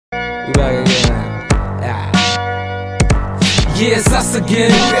We back again. Yeah, it's us again.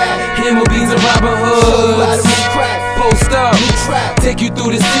 Hammer Beanz Robbin Hoodz. Post up, take you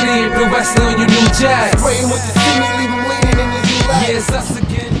through the city and put wrestling on your new jazz. Yeah, it's us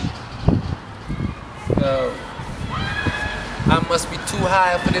again. Yo, I must be too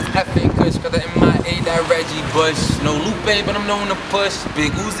high for this effing kush, cause I'm MIA that Reggie Bush. No Lupe, but I'm known to push.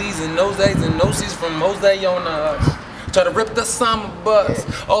 Big Uzis and nose A's and noses from Jose on us. Try to rip the summer buzz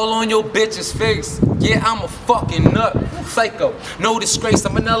all on your bitch's face. Yeah, I'm a fucking nut, psycho, no disgrace.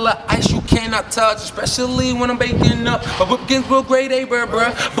 I'm vanilla ice you cannot touch, especially when I'm baking up. My whip game's real grade A,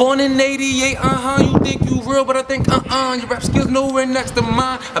 bruh. Born in '88, you think you real, but I think your rap skills nowhere next to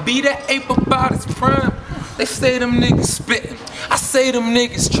mine. I be that ape about its prime. They say them niggas spittin', I say them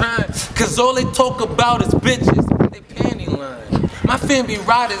niggas trying, cause all they talk about is bitches. They panty line. My fam be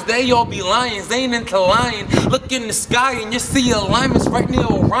riders, they all be lions, they ain't into lying. Look in the sky and you see alignments right near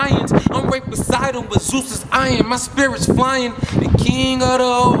Orion's. I'm right beside them with Zeus's iron, my spirit's flying. The king of the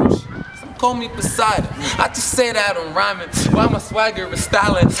ocean, some call me Poseidon. I just say that I'm rhyming, while my swagger is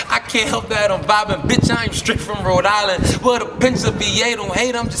styling. I can't help that I'm vibing, bitch I am straight from Rhode Island. With a pinch of VA, don't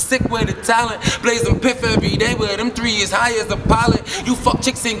hate, I'm just sick with the talent. Blazing piff every day, with them 3 years high as a pilot. You fuck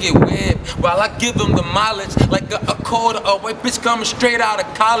chicks and get weird, while I give them the mileage. Like a quarter, a white bitch coming straight out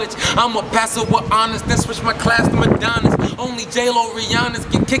of college. I'm a passer with honors, then switch my class to Madonna's. Only J-Lo, Rihanna's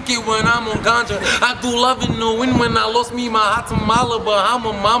can kick it when I'm on ganja. I do love in the wind when I lost me my hot tamale. But I'm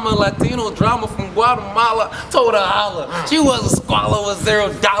a mama, Latino drama from Guatemala. Told her holla, she was a squalor with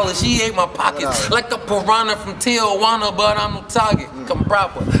 $0. She ate my pockets like a piranha from Tijuana, but I'm no target. Come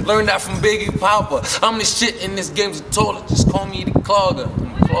proper, learned that from Bigg Papa. I'm the shit in this game's a toilet, just call me the clogger.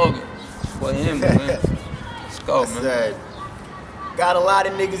 I'm clogging for him, man. Go, man. Got a lot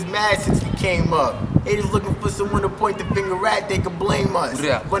of niggas mad since we came up. They just looking for someone to point the finger at, they can blame us.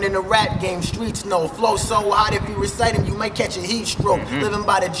 Running the rap game, streets know. Flow so hot if you recite them, you might catch a heat stroke. Living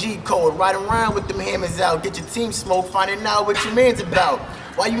by the G code, riding around with them hammers out. Get your team smoke, finding out what your man's about.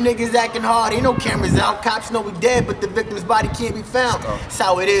 Why you niggas acting hard? Ain't no cameras out. Cops know we dead, but the victim's body can't be found. That's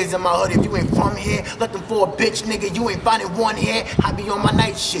how it is in my hood. If you ain't from here, looking for a bitch, nigga, you ain't finding one here. I be on my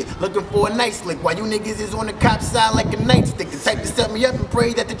night shit, looking for a nice lick. While you niggas is on the cop side like a nightstick. The type to set me up and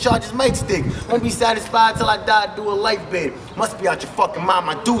pray that the charges might stick. Won't be satisfied till I die, do a life bid. Must be out your fucking mind.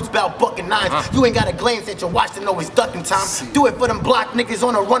 My dude's bout bucking nines. You ain't got a glance at your watch to know it's ducking time. Do it for them block niggas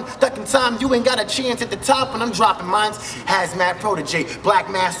on a run, ducking time. You ain't got a chance at the top when I'm dropping mines. Hazmat protege, black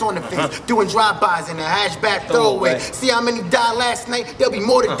mask on the face, doing drive-bys in a hatchback throwaway. See how many died last night? There'll be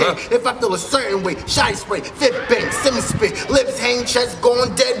more today. If I feel a certain way, shotty spray, fit bang, semi spit, lips hang, chest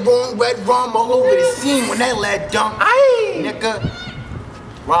going dead wrong, red rum all over the scene when that lead dump. Nigga,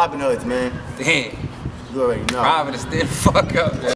 Robbin Hoodz, man. Damn. You already know. Robbin is still fuck up, man.